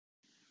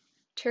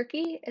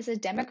Turkey is a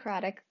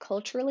democratic,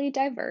 culturally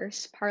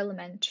diverse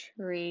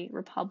parliamentary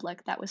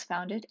republic that was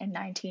founded in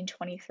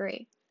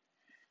 1923.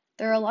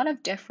 There are a lot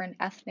of different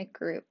ethnic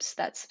groups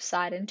that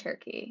subside in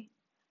Turkey.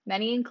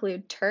 Many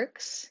include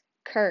Turks,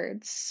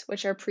 Kurds,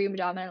 which are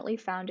predominantly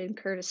found in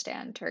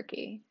Kurdistan,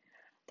 Turkey.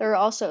 There are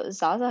also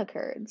Zaza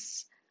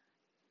Kurds,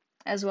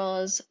 as well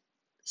as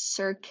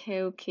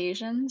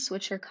Circaucasians,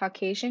 which are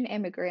Caucasian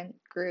immigrant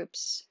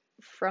groups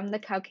from the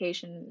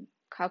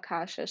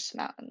Caucasus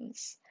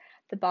Mountains.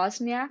 The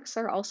Bosniaks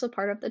are also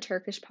part of the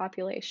Turkish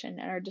population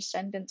and are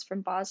descendants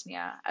from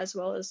Bosnia, as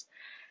well as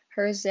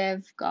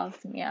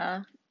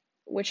Herzegovina,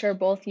 which are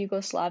both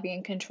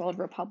Yugoslavian-controlled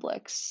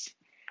republics.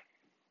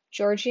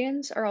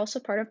 Georgians are also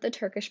part of the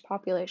Turkish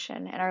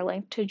population and are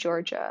linked to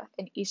Georgia,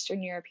 an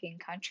Eastern European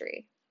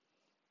country.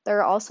 There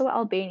are also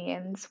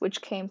Albanians,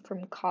 which came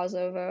from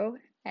Kosovo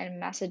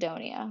and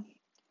Macedonia.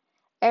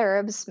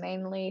 Arabs,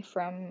 mainly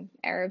from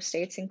Arab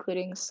states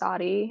including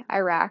Saudi,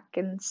 Iraq,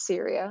 and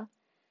Syria.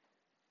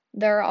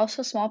 There are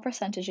also small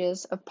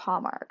percentages of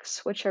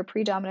Palmarks, which are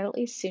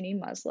predominantly Sunni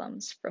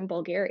Muslims from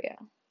Bulgaria.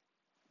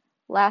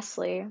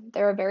 Lastly,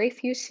 there are very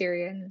few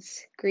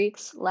Syrians,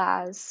 Greeks,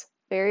 Laz,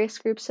 various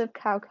groups of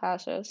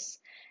Caucasus,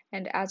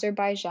 and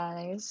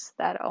Azerbaijanis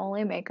that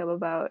only make up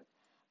about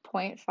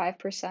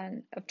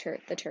 0.5% of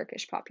the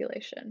Turkish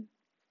population.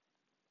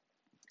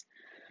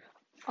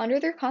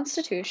 Under their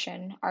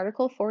constitution,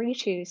 Article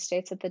 42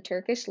 states that the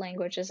Turkish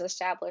language is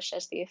established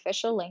as the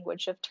official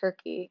language of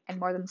Turkey, and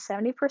more than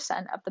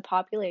 70% of the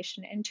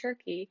population in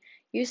Turkey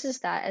uses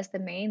that as the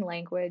main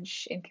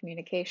language in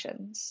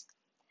communications.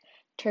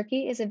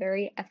 Turkey is a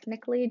very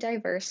ethnically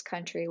diverse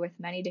country with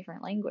many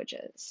different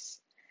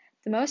languages.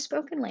 The most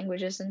spoken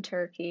languages in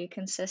Turkey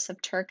consist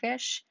of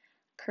Turkish,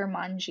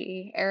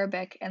 Kurmanji,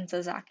 Arabic, and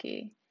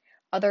Zazaki.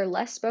 Other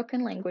less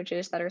spoken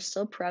languages that are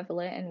still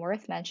prevalent and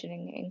worth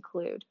mentioning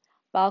include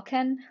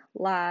Balkan,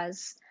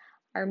 Laz,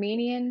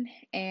 Armenian,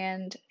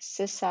 and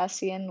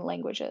Circassian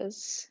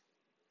languages.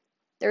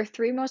 Their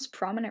three most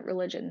prominent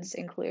religions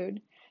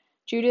include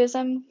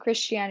Judaism,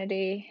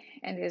 Christianity,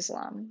 and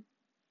Islam.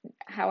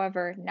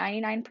 However,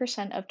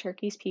 99% of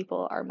Turkey's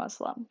people are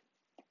Muslim.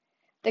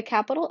 The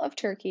capital of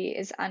Turkey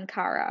is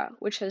Ankara,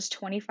 which has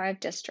 25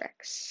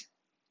 districts.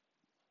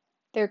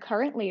 Their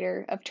current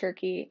leader of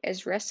Turkey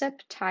is Recep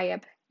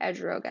Tayyip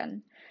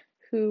Erdogan,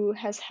 who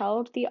has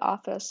held the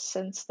office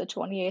since the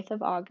 28th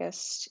of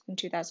August in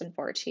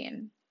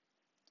 2014.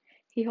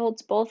 He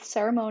holds both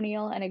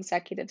ceremonial and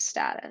executive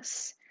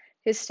status.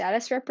 His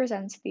status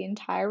represents the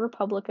entire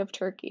Republic of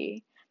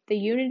Turkey, the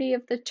unity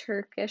of the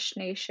Turkish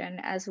nation,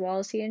 as well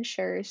as he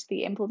ensures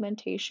the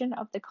implementation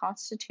of the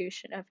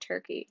Constitution of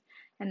Turkey,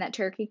 and that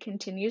Turkey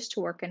continues to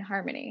work in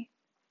harmony.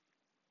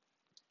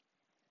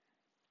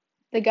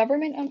 The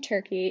government of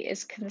Turkey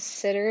is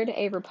considered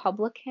a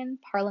republican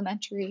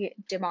parliamentary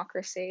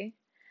democracy.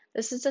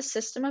 This is a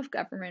system of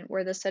government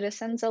where the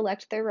citizens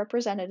elect their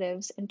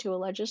representatives into a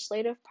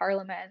legislative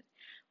parliament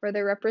where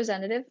the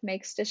representative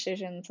makes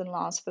decisions and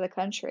laws for the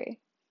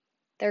country.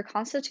 Their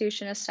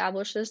constitution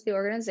establishes the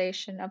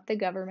organization of the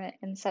government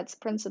and sets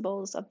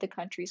principles of the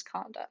country's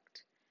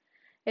conduct.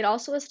 It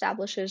also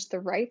establishes the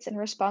rights and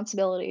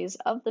responsibilities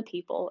of the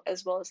people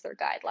as well as their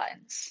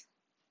guidelines.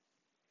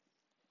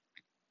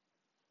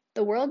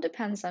 The world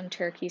depends on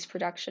Turkey's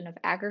production of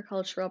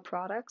agricultural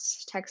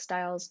products,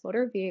 textiles,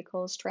 motor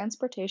vehicles,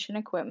 transportation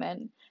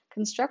equipment,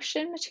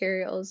 construction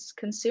materials,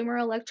 consumer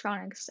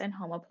electronics, and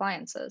home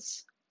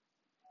appliances.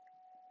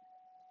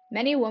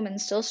 Many women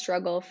still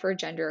struggle for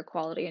gender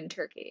equality in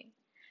Turkey.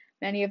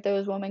 Many of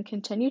those women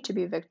continue to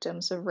be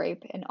victims of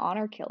rape and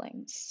honor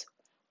killings,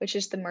 which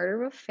is the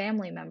murder of a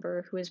family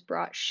member who has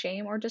brought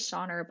shame or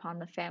dishonor upon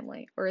the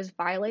family or has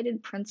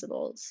violated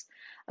principles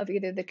of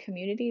either the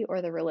community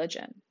or the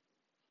religion.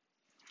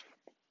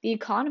 The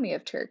economy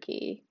of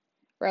Turkey,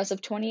 as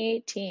of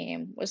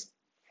 2018,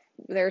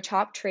 their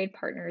top trade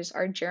partners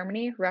are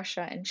Germany,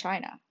 Russia, and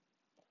China.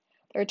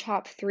 Their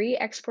top three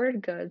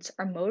exported goods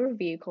are motor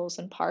vehicles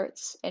and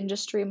parts,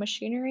 industry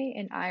machinery,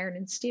 and iron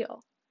and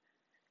steel.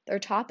 Their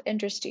top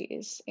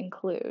industries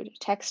include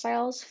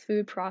textiles,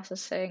 food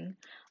processing,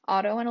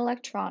 auto and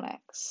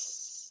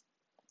electronics.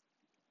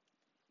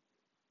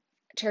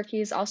 Turkey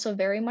is also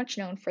very much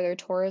known for their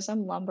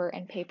tourism, lumber,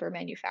 and paper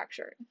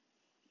manufacturing.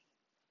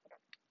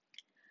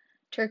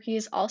 Turkey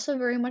is also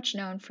very much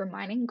known for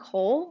mining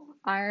coal,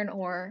 iron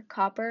ore,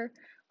 copper,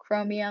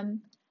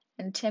 chromium,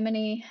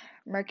 antimony,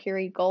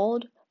 mercury,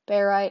 gold,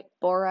 barite,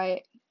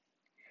 borite,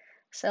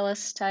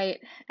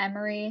 celestite,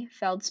 emery,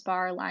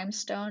 feldspar,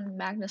 limestone,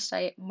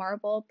 magnesite,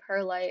 marble,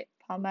 perlite,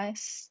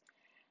 pumice,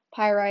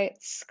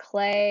 pyrites,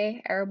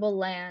 clay, arable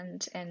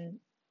land, and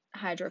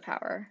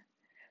hydropower.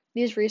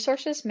 These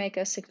resources make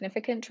a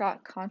significant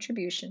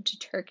contribution to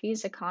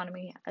Turkey's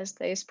economy as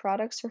these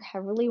products are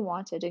heavily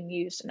wanted and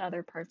used in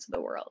other parts of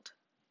the world.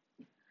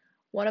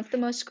 One of the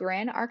most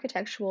grand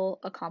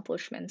architectural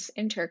accomplishments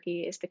in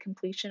Turkey is the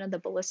completion of the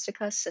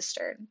Basilica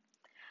Cistern.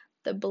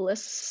 The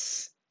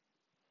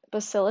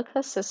Basilica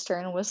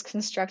Cistern was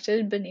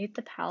constructed beneath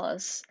the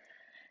palace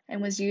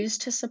and was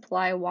used to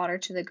supply water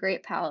to the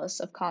Great Palace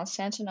of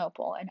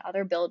Constantinople and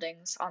other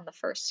buildings on the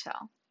first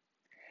hill.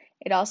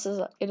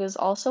 It is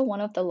also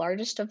one of the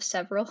largest of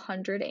several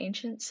hundred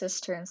ancient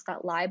cisterns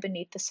that lie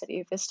beneath the city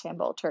of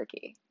Istanbul,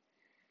 Turkey.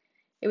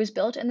 It was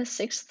built in the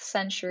 6th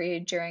century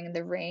during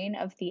the reign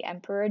of the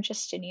Emperor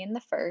Justinian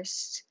I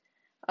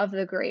of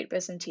the Great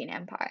Byzantine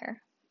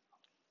Empire.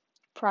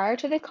 Prior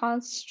to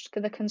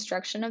the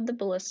construction of the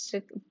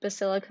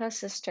Basilica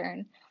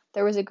Cistern,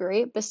 there was a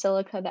great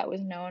basilica that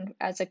was known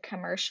as a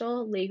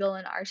commercial, legal,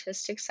 and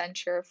artistic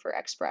center for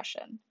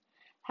expression.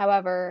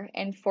 However,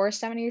 in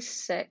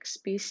 476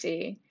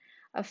 BC,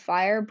 a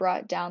fire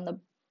brought down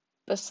the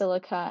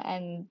basilica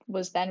and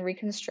was then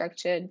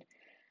reconstructed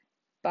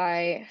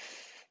by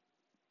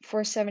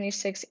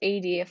 476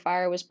 AD. A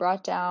fire was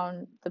brought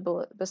down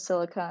the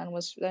basilica and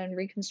was then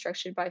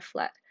reconstructed by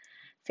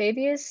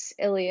Fabius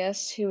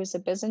Ilias, who was a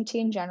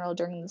Byzantine general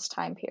during this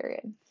time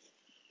period.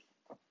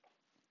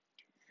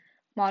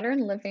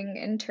 Modern living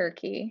in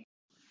Turkey.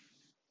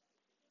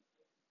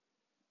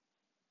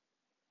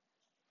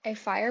 A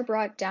fire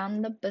brought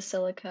down the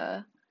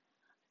basilica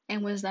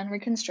and was then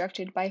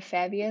reconstructed by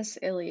Fabius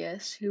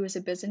Ilias, who was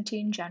a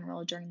Byzantine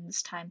general during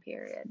this time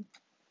period.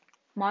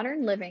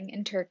 Modern living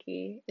in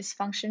Turkey is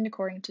functioned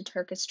according to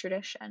Turkish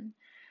tradition,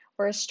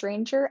 where a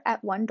stranger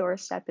at one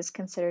doorstep is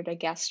considered a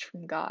guest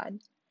from God.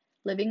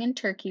 Living in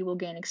Turkey will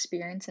gain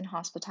experience in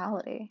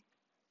hospitality.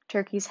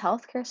 Turkey's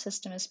healthcare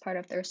system is part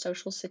of their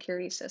social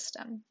security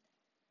system.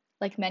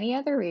 Like many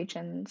other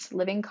regions,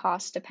 living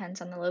cost depends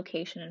on the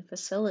location and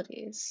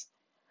facilities.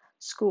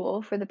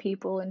 School for the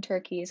people in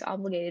Turkey is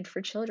obligated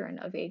for children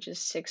of ages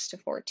 6 to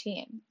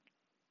 14.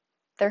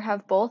 They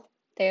have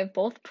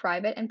both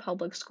private and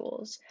public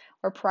schools,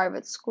 where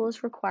private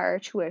schools require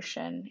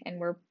tuition and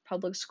where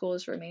public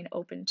schools remain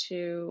open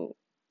to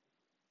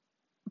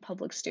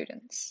public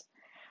students.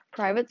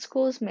 Private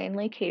schools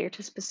mainly cater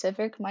to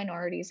specific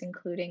minorities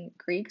including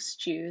Greeks,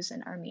 Jews,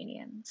 and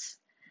Armenians.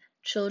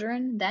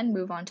 Children then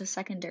move on to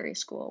secondary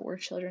school, where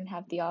children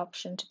have the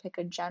option to pick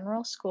a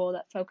general school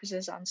that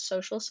focuses on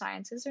social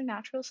sciences or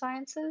natural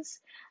sciences,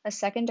 a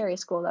secondary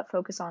school that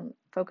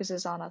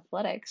focuses on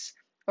athletics,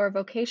 or a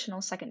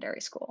vocational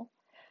secondary school.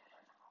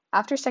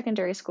 After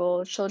secondary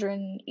school,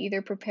 children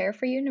either prepare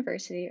for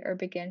university or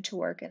begin to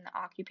work in the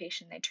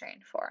occupation they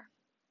trained for.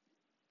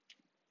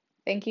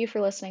 Thank you for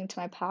listening to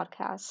my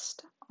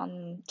podcast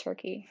on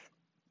Turkey.